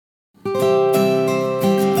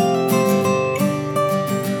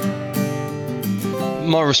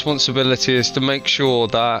My responsibility is to make sure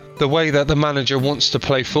that the way that the manager wants to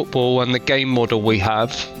play football and the game model we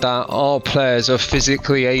have, that our players are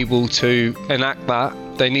physically able to enact that.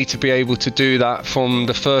 They need to be able to do that from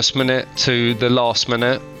the first minute to the last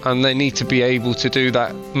minute, and they need to be able to do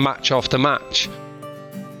that match after match.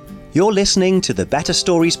 You're listening to the Better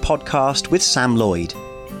Stories podcast with Sam Lloyd,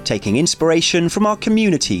 taking inspiration from our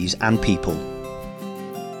communities and people.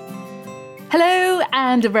 Hello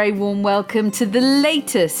and a very warm welcome to the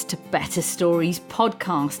latest Better Stories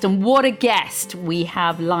podcast. And what a guest we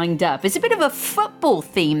have lined up. It's a bit of a football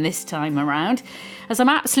theme this time around, as I'm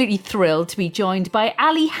absolutely thrilled to be joined by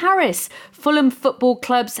Ali Harris, Fulham Football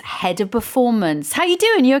Club's head of performance. How you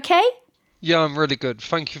doing? You okay? Yeah, I'm really good.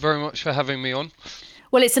 Thank you very much for having me on.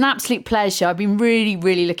 Well, it's an absolute pleasure. I've been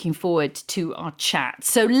really looking forward to our chat.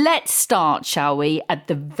 So let's start, shall we, at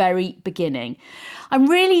the very beginning. I'm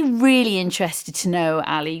really interested to know,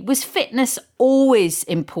 Ali, was fitness always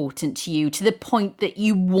important to you to the point that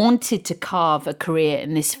you wanted to carve a career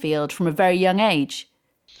in this field from a very young age?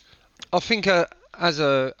 I think as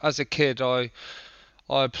a kid, I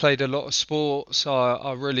played a lot of sports.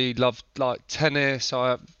 I really loved tennis.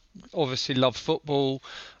 I obviously loved football.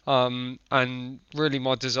 And really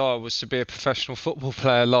my desire was to be a professional football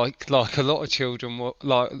player like a lot of children,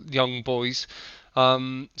 like young boys.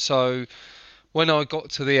 So when I got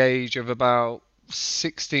to the age of about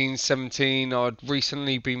 16, 17, I'd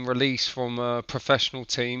recently been released from a professional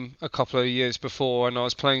team a couple of years before, and I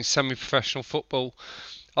was playing semi-professional football.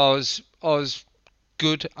 I was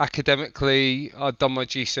good academically. I'd done my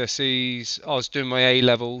GCSEs. I was doing my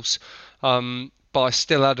A-levels. But I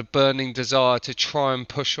still had a burning desire to try and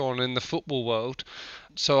push on in the football world.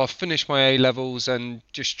 So I finished my A-levels and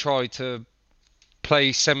just tried to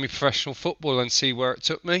play semi-professional football and see where it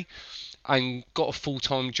took me, and got a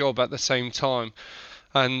full-time job at the same time.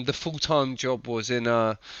 And the full-time job was in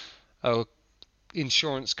a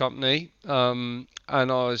insurance company, and I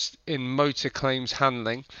was in motor claims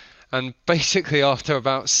handling. And basically after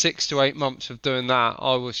about 6 to 8 months of doing that,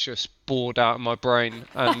 I was just bored out of my brain.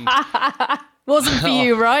 And wasn't for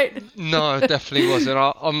you, right? No, it definitely wasn't.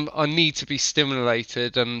 I need to be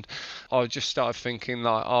stimulated, and I just started thinking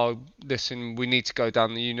listen, we need to go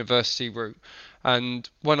down the university route. And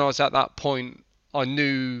when I was at that point, I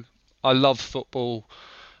knew I loved football.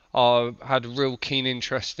 I had a real keen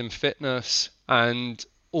interest in fitness, and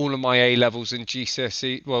all of my A-levels and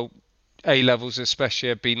GCSE, well, A-levels especially,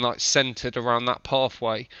 have been centered around that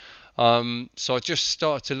pathway. So I just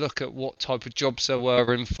started to look at what type of jobs there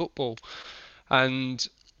were in football, and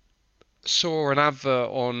saw an advert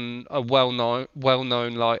on a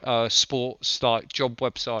well-known sports job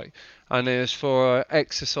website, and it was for an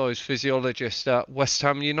exercise physiologist at West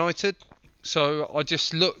Ham United. So I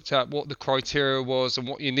just looked at what the criteria was and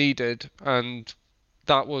what you needed, and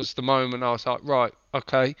that was the moment I was like, right,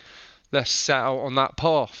 okay, let's set out on that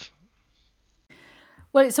path.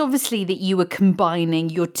 Well, it's obviously that you were combining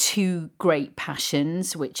your two great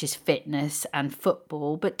passions, which is fitness and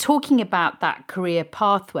football. But talking about that career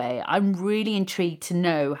pathway, I'm really intrigued to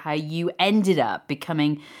know how you ended up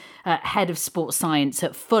becoming head of sports science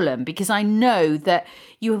at Fulham, because I know that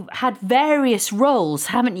you've had various roles,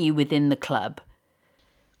 haven't you, within the club?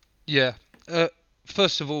 Yeah.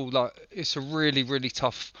 First of all, it's a really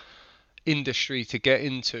tough industry to get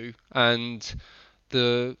into, and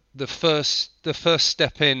the first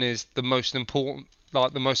step in is the most important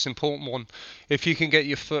one. If you can get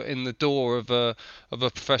your foot in the door of a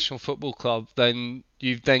professional football club, then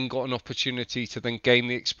you've then got an opportunity to then gain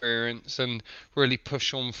the experience and really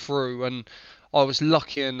push on through. And I was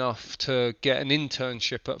lucky enough to get an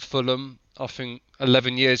internship at Fulham, I think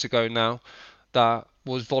 11 years ago now. That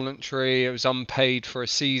was voluntary. It was unpaid for a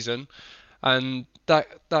season, and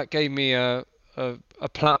that gave me a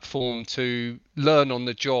platform to learn on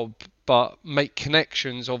the job, but make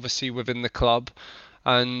connections obviously within the club.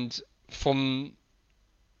 And from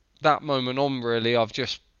that moment on, really, I've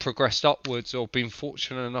just progressed upwards, or been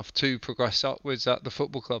fortunate enough to progress upwards at the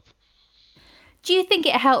football club. Do you think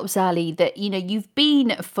it helps, Ali, that you've been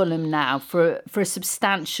at Fulham now for a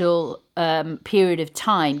substantial period of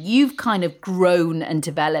time? You've kind of grown and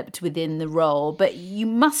developed within the role, but you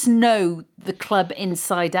must know the club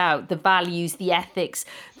inside out, the values, the ethics,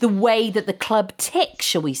 the way that the club ticks,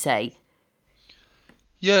 shall we say?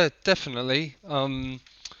 Yeah, definitely.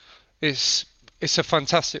 It's a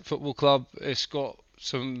fantastic football club. It's got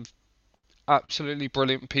some absolutely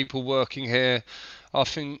brilliant people working here. I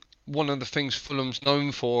think one of the things Fulham's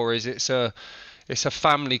known for is it's a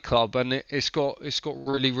family club, and it's got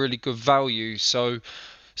really good values. So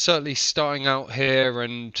certainly starting out here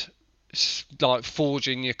and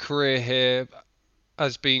forging your career here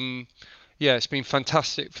has been, yeah, it's been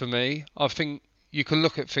fantastic for me. I think you can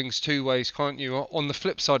look at things two ways, can't you? On the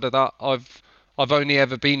flip side of that, I've only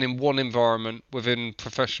ever been in one environment within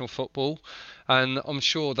professional football, and I'm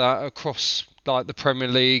sure that across like the Premier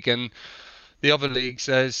League and the other leagues,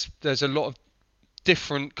 there's a lot of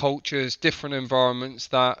different cultures, different environments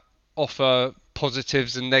that offer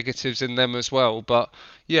positives and negatives in them as well. But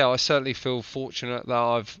yeah, I certainly feel fortunate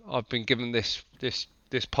that I've been given this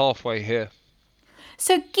pathway here.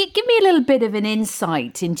 So give me a little bit of an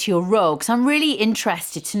insight into your role, because I'm really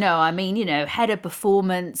interested to know. I mean, head of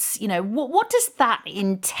performance, what does that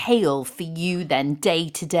entail for you then day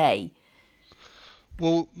to day?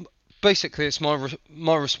 Well, basically, it's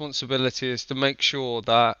my responsibility is to make sure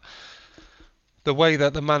that the way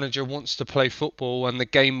that the manager wants to play football and the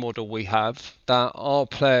game model we have, that our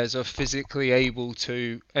players are physically able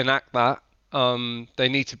to enact that. They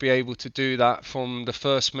need to be able to do that from the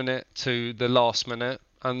first minute to the last minute,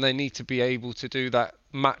 and they need to be able to do that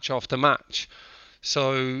match after match.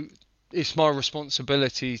 So it's my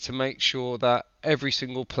responsibility to make sure that every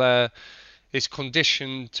single player is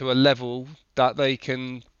conditioned to a level that they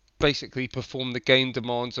can basically perform the game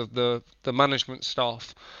demands of the management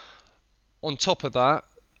staff. On top of that,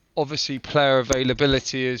 obviously player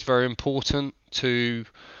availability is very important to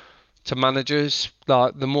managers.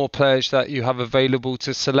 Like the more players that you have available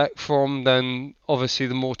to select from, then obviously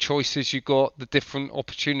the more choices you got, the different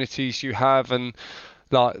opportunities you have, and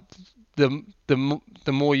like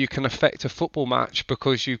the more you can affect a football match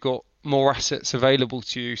because you've got more assets available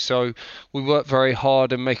to you. So we work very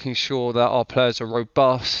hard in making sure that our players are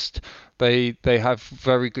robust. They have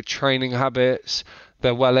very good training habits.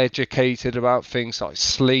 They're well educated about things like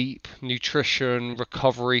sleep, nutrition,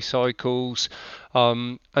 recovery cycles,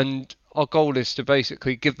 and our goal is to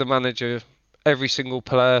basically give the manager every single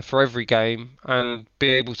player for every game and be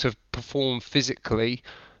able to perform physically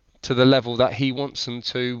to the level that he wants them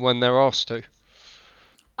to when they're asked to.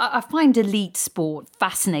 I find elite sport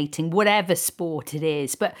fascinating, whatever sport it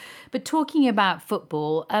is. But talking about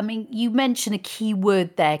football, I mean, you mentioned a key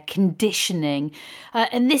word there, conditioning.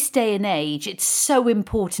 In this day and age, it's so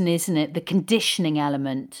important, isn't it? The conditioning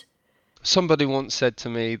element. Somebody once said to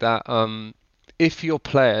me that if your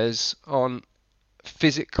players aren't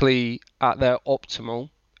physically at their optimal,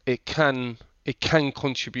 it can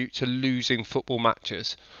contribute to losing football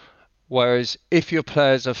matches. Whereas if your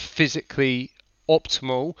players are physically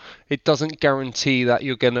optimal, it doesn't guarantee that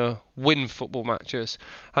you're going to win football matches.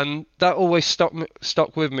 And that always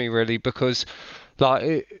stuck with me really, because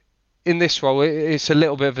in this role it's a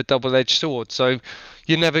little bit of a double-edged sword. So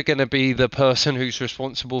you're never going to be the person who's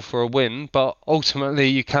responsible for a win, but ultimately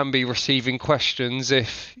you can be receiving questions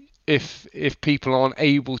if people aren't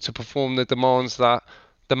able to perform the demands that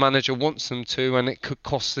the manager wants them to, and it could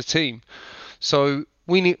cost the team. So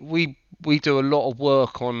we do a lot of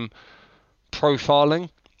work on profiling,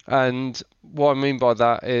 and what I mean by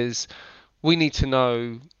that is we need to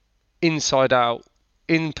know inside out,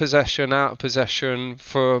 in possession, out of possession,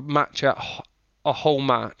 for a whole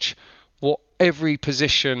match, what every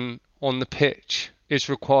position on the pitch is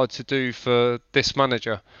required to do for this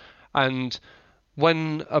manager. And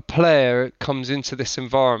when a player comes into this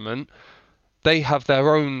environment, they have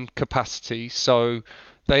their own capacity, so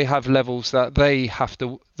they have levels that they have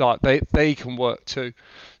to they can work to.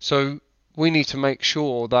 So we need to make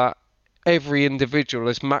sure that every individual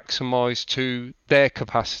is maximised to their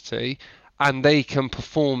capacity and they can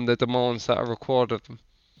perform the demands that are required of them.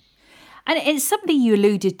 And it's something you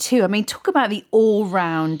alluded to. I mean, talk about the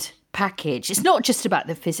all-round package. It's not just about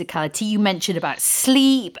the physicality. You mentioned about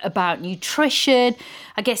sleep, about nutrition.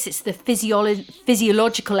 I guess it's the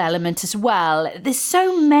physiological element as well. There's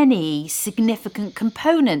so many significant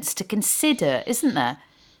components to consider, isn't there?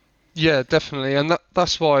 Yeah, definitely, and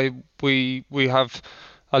that's why we have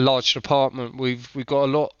a large department. We've got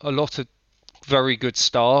a lot of very good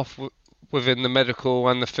staff within the medical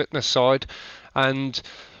and the fitness side, and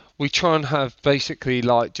we try and have basically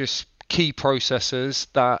like just key processes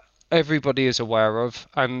that everybody is aware of,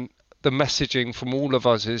 and the messaging from all of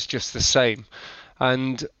us is just the same.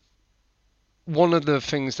 And one of the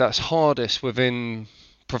things that's hardest within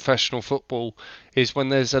professional football is when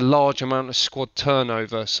there's a large amount of squad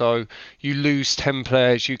turnover. So you lose 10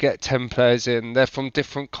 players, you get 10 players in. They're from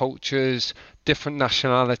different cultures, different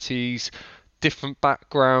nationalities, different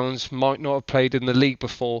backgrounds, might not have played in the league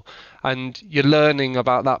before, and you're learning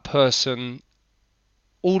about that person,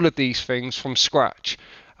 all of these things from scratch.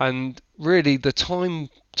 And really the time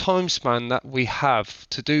span that we have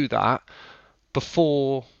to do that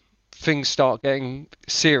before things start getting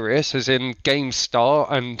serious, as in games start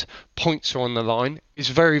and points are on the line, is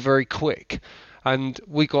very, very quick. and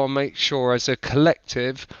we got to make sure as a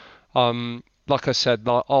collective, like I said,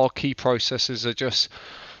 like our key processes are just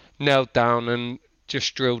nailed down and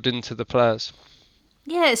just drilled into the players.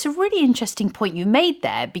 Yeah, it's a really interesting point you made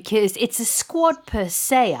there, because it's a squad per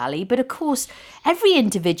se, Ali, but of course, every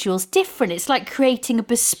individual's different. It's like creating a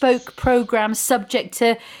bespoke program subject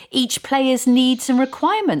to each player's needs and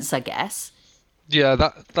requirements, I guess. Yeah,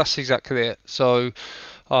 that's exactly it. So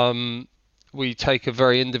we take a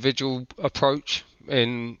very individual approach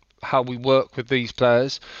in how we work with these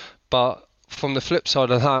players, but from the flip side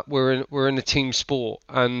of that, we're in a team sport,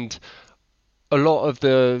 and a lot of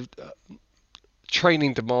the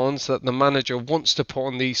training demands that the manager wants to put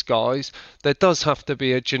on these guys, there does have to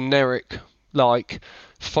be a generic like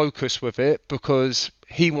focus with it, because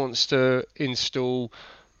he wants to install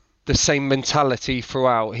the same mentality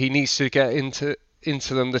throughout. He needs to get into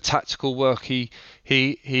them the tactical work. He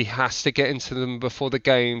has to get into them before the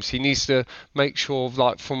games. He needs to make sure,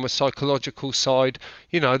 like from a psychological side,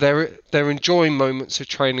 they're enjoying moments of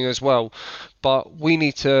training as well. But we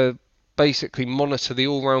need to basically monitor the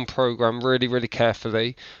all-round program really, really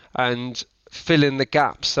carefully and fill in the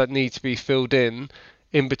gaps that need to be filled in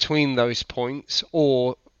between those points,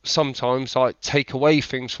 or sometimes like take away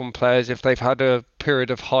things from players if they've had a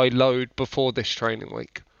period of high load before this training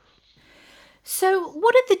week. So,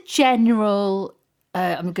 what are the general,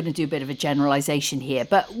 I'm going to do a bit of a generalisation here,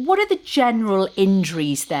 but what are the general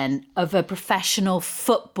injuries then of a professional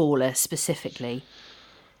footballer specifically?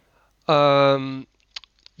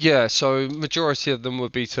 Yeah, so majority of them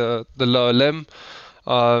would be to the lower limb.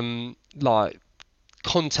 Like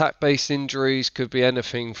contact-based injuries could be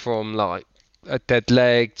anything from like a dead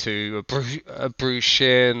leg to a bruised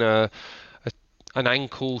shin, an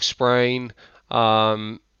ankle sprain.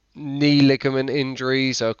 Knee ligament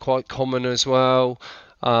injuries are quite common as well.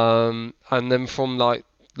 And then from like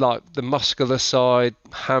the muscular side,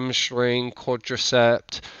 hamstring,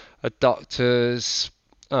 quadricep, adductors,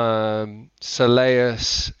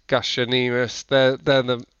 soleus, gastrocnemius,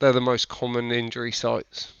 they're the most common injury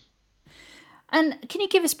sites. And can you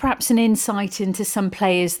give us perhaps an insight into some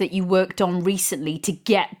players that you worked on recently to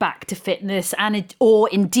get back to fitness or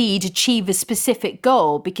indeed achieve a specific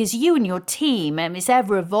goal? Because you and your team, is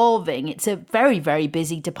ever evolving. It's a very, very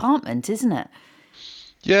busy department, isn't it?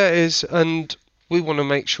 Yeah, it is. And we want to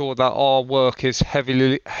make sure that our work is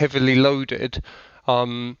heavily loaded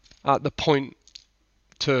at the point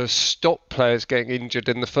to stop players getting injured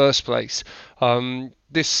in the first place.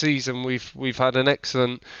 This season we've had an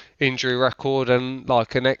excellent injury record and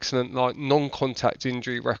like an excellent like non-contact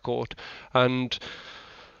injury record, and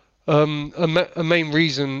a main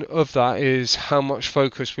reason of that is how much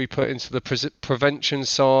focus we put into the prevention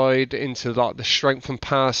side, into like the strength and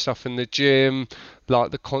power stuff in the gym,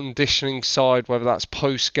 like the conditioning side, whether that's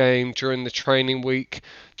post-game, during the training week,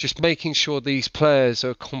 just making sure these players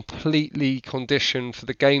are completely conditioned for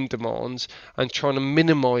the game demands and trying to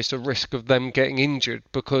minimise the risk of them getting injured.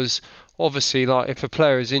 Because obviously, like if a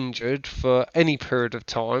player is injured for any period of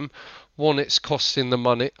time, one, it's costing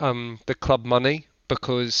the club money,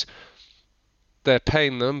 because they're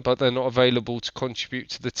paying them but they're not available to contribute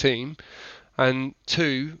to the team, and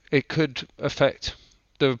two, it could affect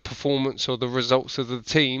the performance or the results of the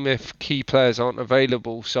team if key players aren't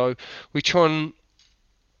available. So we try and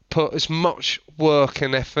put as much work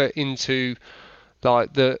and effort into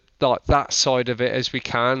that side of it as we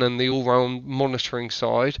can, and the all-round monitoring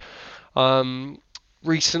side.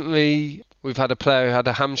 Recently we've had a player who had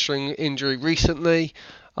a hamstring injury recently.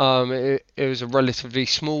 It was a relatively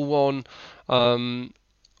small one.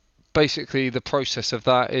 Basically, the process of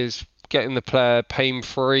that is getting the player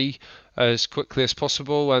pain-free as quickly as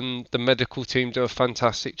possible, and the medical team do a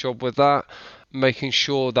fantastic job with that, making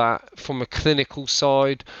sure that from a clinical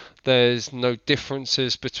side there's no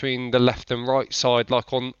differences between the left and right side,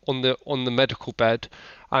 like on the medical bed.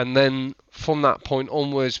 And then from that point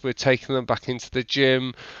onwards, we're taking them back into the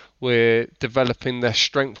gym. We're developing their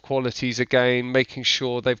strength qualities again, making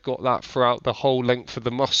sure they've got that throughout the whole length of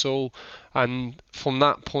the muscle. And from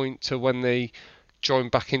that point to when they join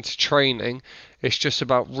back into training, it's just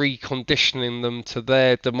about reconditioning them to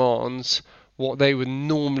their demands, what they would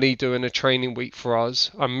normally do in a training week for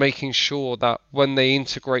us, and making sure that when they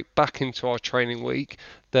integrate back into our training week,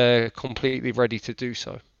 they're completely ready to do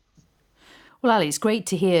so. Well, Ali, it's great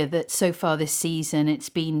to hear that so far this season it's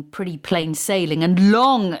been pretty plain sailing, and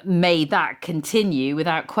long may that continue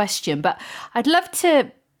without question. But I'd love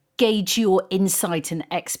to gauge your insight and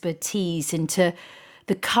expertise into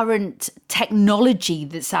the current technology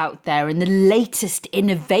that's out there and the latest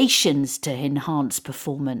innovations to enhance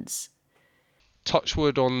performance. touch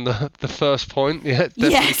wood on the first point. Yeah, definitely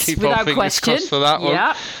Yes, keep our without fingers question. crossed for that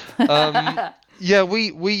Yeah. one. Yeah,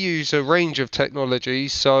 we use a range of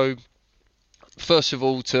technologies. So first of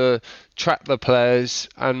all, to track the players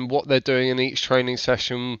and what they're doing in each training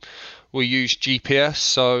session, we use GPS.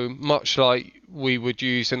 So much like we would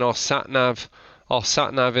use in our sat nav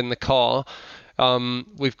in the car,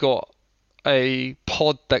 we've got a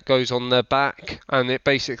pod that goes on their back, and it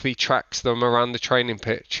basically tracks them around the training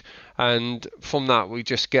pitch. And from that, we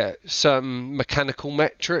just get certain mechanical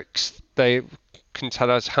metrics. They can tell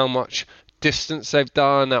us how much distance they've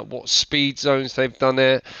done, at what speed zones they've done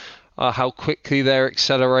it, how quickly they're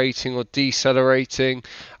accelerating or decelerating,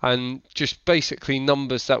 and just basically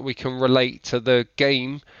numbers that we can relate to the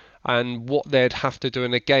game and what they'd have to do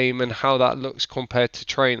in a game and how that looks compared to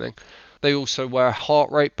training. They also wear a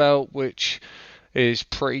heart rate belt, which is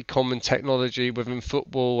pretty common technology within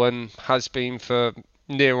football and has been for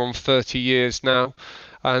near on 30 years now.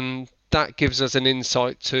 And that gives us an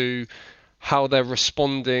insight to how they're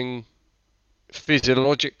responding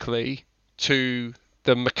physiologically to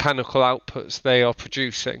the mechanical outputs they are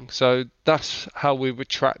producing. So that's how we would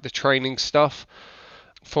track the training stuff.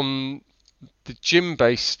 From the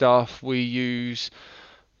gym-based stuff, we use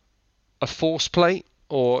a force plate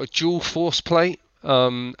or a dual force plate,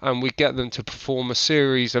 and we get them to perform a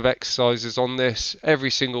series of exercises on this every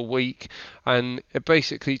single week, and it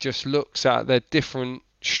basically just looks at their different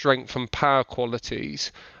strength and power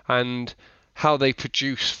qualities and how they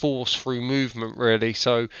produce force through movement, really.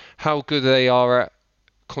 So how good they are at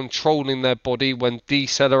controlling their body when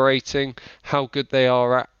decelerating, how good they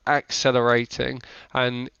are at accelerating,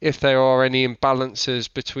 and if there are any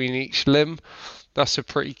imbalances between each limb. That's a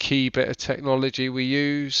pretty key bit of technology we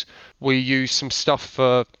use. We use some stuff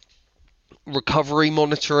for recovery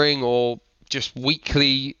monitoring or just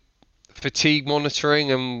weekly fatigue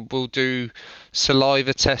monitoring, and we'll do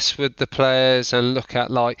saliva tests with the players and look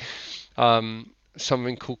at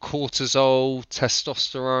something called cortisol,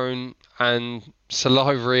 testosterone, and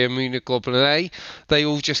salivary immunoglobulin A. They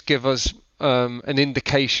all just give us an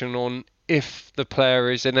indication on if the player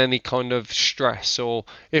is in any kind of stress, or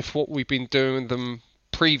if what we've been doing with them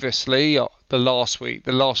previously, the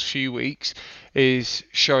last few weeks, is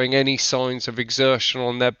showing any signs of exertion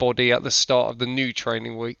on their body at the start of the new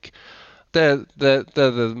training week. They're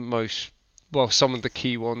the most, well, some of the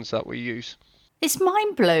key ones that we use. It's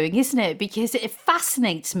mind-blowing, isn't it? Because it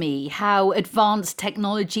fascinates me how advanced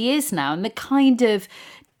technology is now and the kind of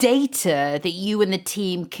data that you and the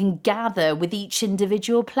team can gather with each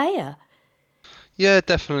individual player. Yeah,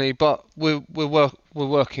 definitely. But we're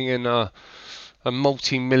working in a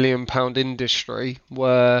multi-million pound industry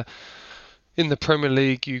where in the Premier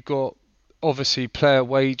League you've got obviously player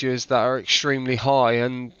wages that are extremely high,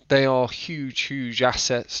 and they are huge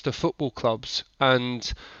assets to football clubs.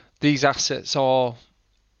 And these assets are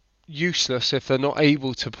useless if they're not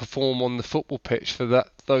able to perform on the football pitch for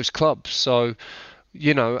those clubs. So,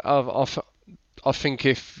 I think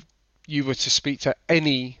if you were to speak to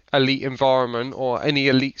any elite environment or any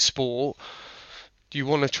elite sport, you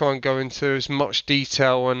want to try and go into as much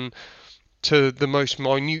detail and to the most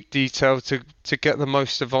minute detail to get the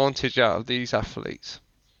most advantage out of these athletes.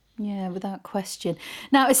 Yeah, without question.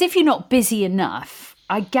 Now, as if you're not busy enough,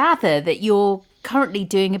 I gather that you're currently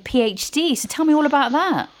doing a PhD. So tell me all about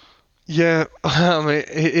that. Yeah, I mean,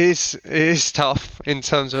 it is tough in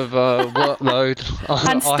terms of workload.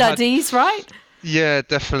 And studies, right? Yeah,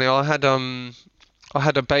 definitely. I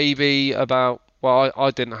had a baby about, well, I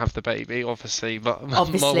didn't have the baby, obviously, but my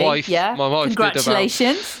wife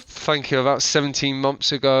Congratulations. Thank you, about 17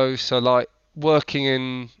 months ago. So like working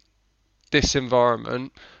in this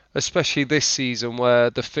environment, especially this season where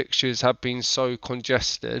the fixtures have been so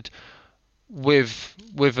congested, with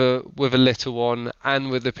a little one and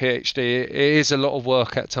with the PhD, it is a lot of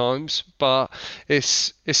work at times, but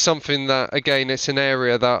it's something that, again, it's an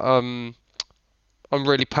area that I'm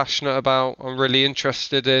really passionate about, I'm really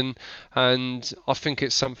interested in, and I think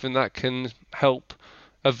it's something that can help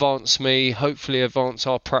advance me, hopefully advance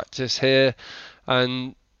our practice here,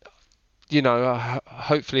 and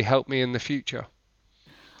hopefully help me in the future.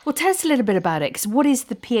 Well, tell us a little bit about it, because what is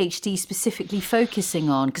the PhD specifically focusing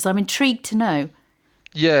on? Because I'm intrigued to know.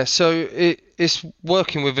 Yeah, so it's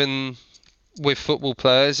working with football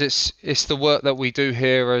players. It's the work that we do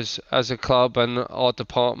here as a club and our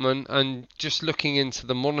department, and just looking into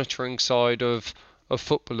the monitoring side of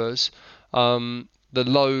footballers, the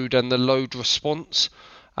load and the load response,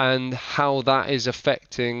 and how that is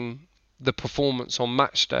affecting the performance on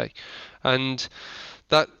match day. And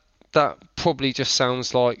that probably just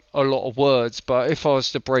sounds like a lot of words, but if I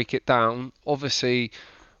was to break it down, obviously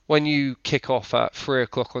when you kick off at 3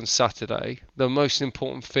 o'clock on Saturday, the most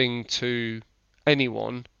important thing to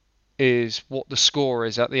anyone is what the score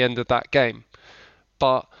is at the end of that game.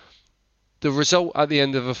 But the result at the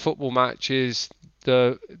end of a football match is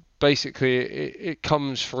basically it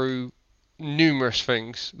comes through numerous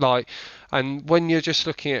things. And when you're just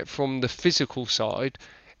looking at it from the physical side,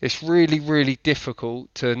 it's really, really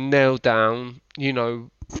difficult to nail down,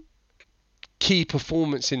 key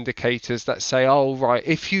performance indicators that say, oh, right,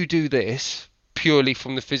 if you do this purely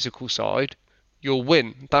from the physical side, you'll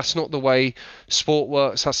win. That's not the way sport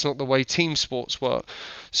works. That's not the way team sports work.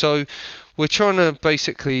 So we're trying to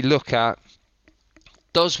basically look at,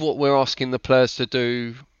 does what we're asking the players to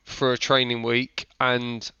do for a training week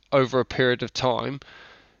and over a period of time,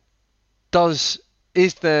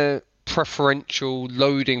 is there preferential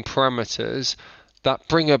loading parameters that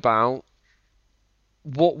bring about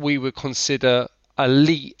what we would consider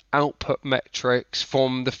elite output metrics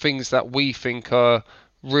from the things that we think are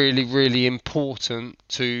really, really important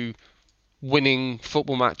to winning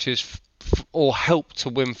football matches or help to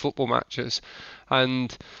win football matches.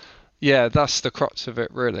 And yeah, that's the crux of it,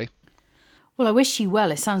 really. Well, I wish you well.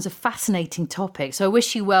 It sounds a fascinating topic. So I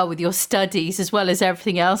wish you well with your studies as well as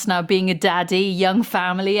everything else, now being a daddy, young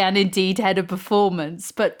family, and indeed head of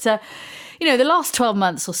performance. But, the last 12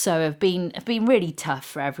 months or so have been really tough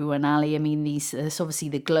for everyone, Ali. I mean, there's obviously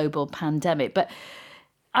the global pandemic. But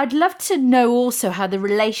I'd love to know also how the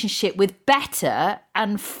relationship with Better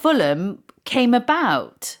and Fulham came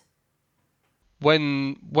about.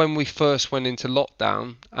 When we first went into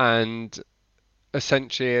lockdown and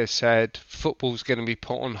essentially said football's going to be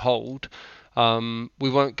put on hold, we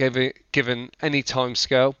weren't given any time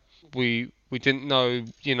scale. We didn't know,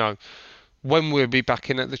 when we'd be back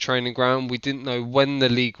in at the training ground. We didn't know when the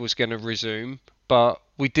league was going to resume, but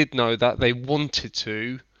we did know that they wanted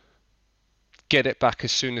to get it back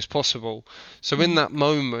as soon as possible. So in that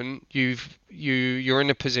moment, you're in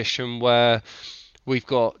a position where we've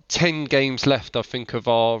got 10 games left, I think, of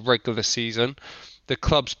our regular season. The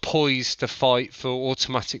club's poised to fight for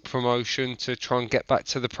automatic promotion to try and get back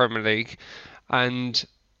to the Premier League. And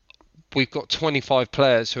we've got 25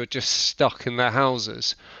 players who are just stuck in their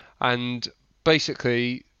houses. And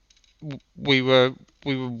basically, we were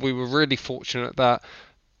really fortunate that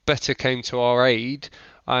Better came to our aid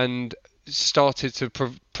and started to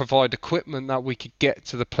provide equipment that we could get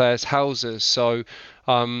to the players' houses. So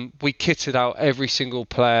we kitted out every single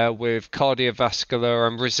player with cardiovascular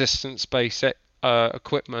and resistance-based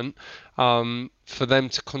equipment for them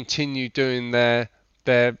to continue doing their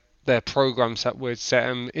programs that we'd set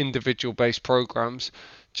them, individual-based programs,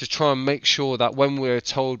 to try and make sure that when we were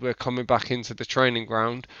told we're coming back into the training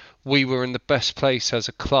ground, we were in the best place as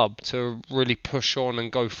a club to really push on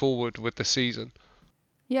and go forward with the season.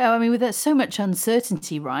 Yeah, I mean, with so much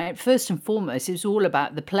uncertainty, right? First and foremost, it was all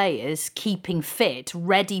about the players keeping fit,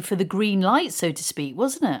 ready for the green light, so to speak,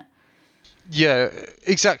 wasn't it? Yeah,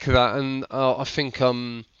 exactly that. And I think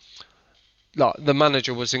the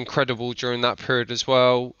manager was incredible during that period as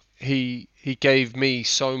well. He gave me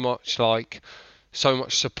so much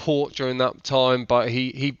support during that time, but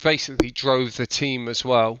he basically drove the team as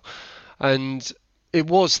well. And it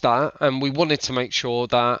was that, and we wanted to make sure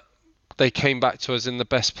that they came back to us in the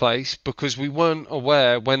best place, because we weren't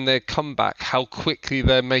aware when they come back how quickly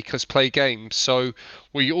they make us play games. So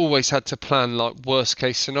we always had to plan worst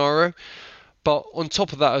case scenario. But on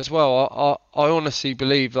top of that as well, I honestly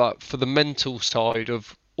believe that for the mental side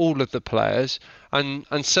of all of the players, and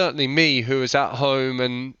certainly me, who was at home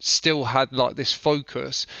and still had this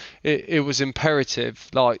focus, it was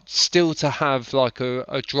imperative still to have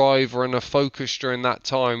a driver and a focus during that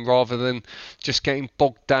time, rather than just getting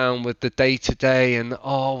bogged down with the day-to-day and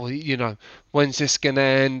when's this gonna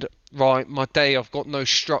end, right, my day, I've got no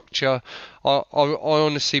structure. I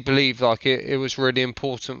honestly believe it was really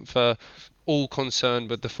important for all concerned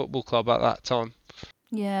with the football club at that time.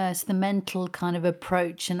 Yes, the mental kind of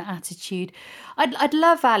approach and attitude. I'd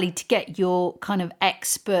love, Ali, to get your kind of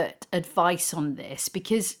expert advice on this,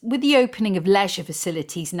 because with the opening of leisure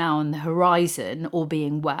facilities now on the horizon, all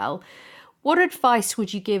being well, what advice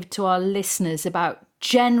would you give to our listeners about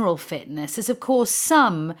general fitness, as of course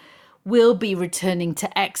some will be returning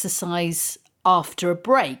to exercise after a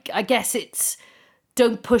break? I guess it's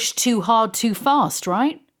don't push too hard too fast,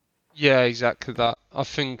 right? Yeah, exactly that. I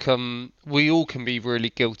think we all can be really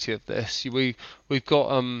guilty of this. We've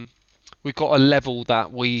got a level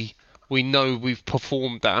that we know we've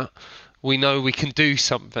performed at. We know we can do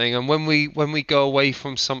something, and when we go away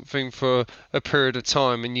from something for a period of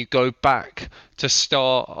time, and you go back to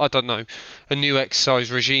start, I don't know, a new exercise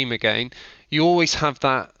regime again, you always have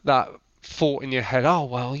that thought in your head, oh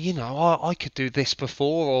well, I could do this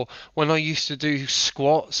before, or when I used to do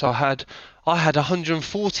squats, I had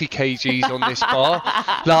 140 kgs on this bar.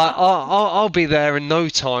 Like I'll be there in no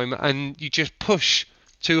time, and you just push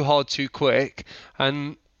too hard too quick,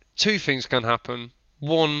 and two things can happen.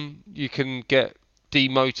 One, you can get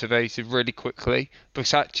demotivated really quickly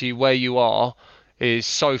because actually where you are is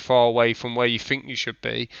so far away from where you think you should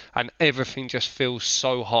be, and everything just feels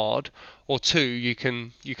so hard. Or two, you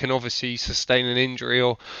can obviously sustain an injury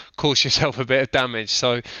or cause yourself a bit of damage.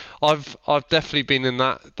 So I've definitely been in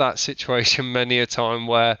that situation many a time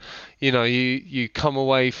where you come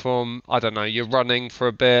away from, I don't know, you're running for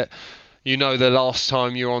a bit. The last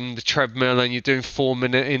time you're on the treadmill and you're doing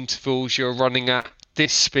 4-minute intervals, you're running at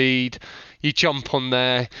this speed, you jump on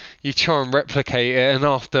there, you try and replicate it, and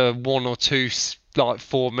after 1 or 2 like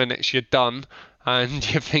 4 minutes you're done,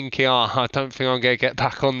 and you're thinking, I don't think I'm going to get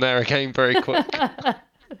back on there again very quick.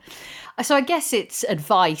 So I guess its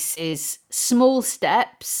advice is small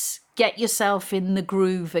steps, get yourself in the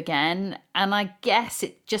groove again. And I guess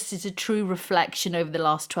it just is a true reflection over the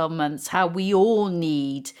last 12 months how we all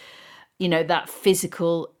need, that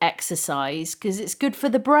physical exercise, because it's good for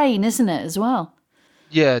the brain, isn't it, as well?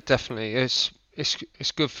 Yeah, definitely. It's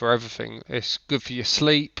good for everything. It's good for your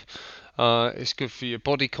sleep. It's good for your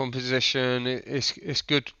body composition. It's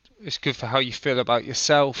good. It's good for how you feel about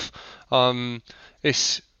yourself.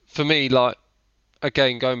 It's for me, like,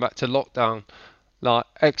 again, going back to lockdown, like,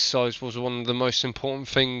 exercise was one of the most important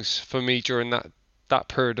things for me during that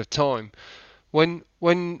period of time. When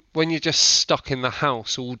you're just stuck in the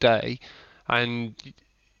house all day, and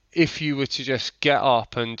if you were to just get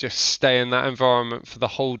up and just stay in that environment for the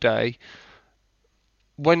whole day,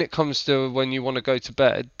 when it comes to when you want to go to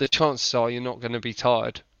bed, the chances are you're not going to be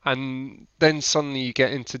tired. And then suddenly you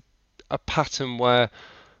get into a pattern where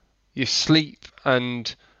your sleep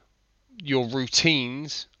and your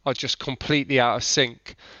routines are just completely out of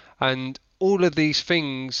sync. And all of these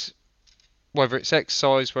things, whether it's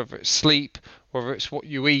exercise, whether it's sleep, whether it's what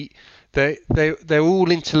you eat, they're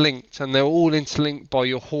all interlinked, and they're all interlinked by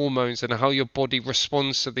your hormones and how your body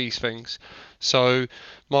responds to these things. So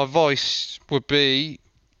my advice would be,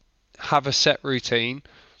 have a set routine,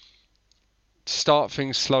 start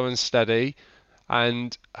things slow and steady,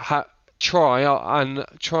 and try and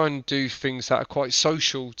do things that are quite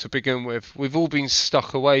social to begin with. We've all been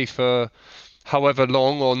stuck away for however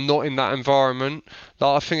long, or not in that environment.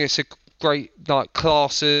 Like, I think it's a great, like,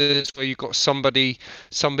 classes where you've got somebody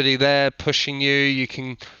there pushing you. You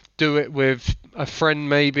can do it with a friend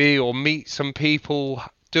maybe, or meet some people.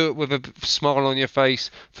 Do it with a smile on your face.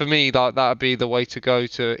 For me, like, that'd be the way to go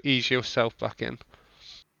to ease yourself back in.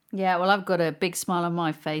 Yeah, well, I've got a big smile on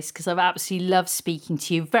my face because I've absolutely loved speaking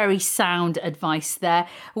to you. Very sound advice there.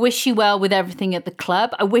 I wish you well with everything at the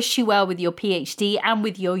club. I wish you well with your PhD and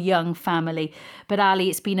with your young family. But Ali,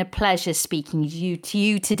 it's been a pleasure speaking to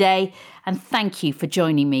you today. And thank you for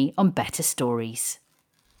joining me on Better Stories.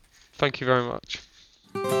 Thank you very much.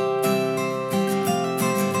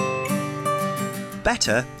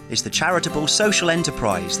 Better is the charitable social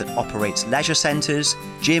enterprise that operates leisure centres,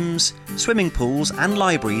 gyms, swimming pools and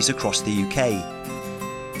libraries across the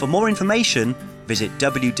UK. For more information, visit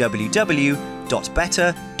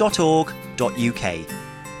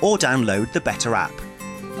www.better.org.uk or download the Better app.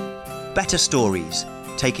 Better Stories,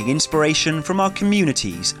 taking inspiration from our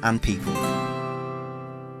communities and people.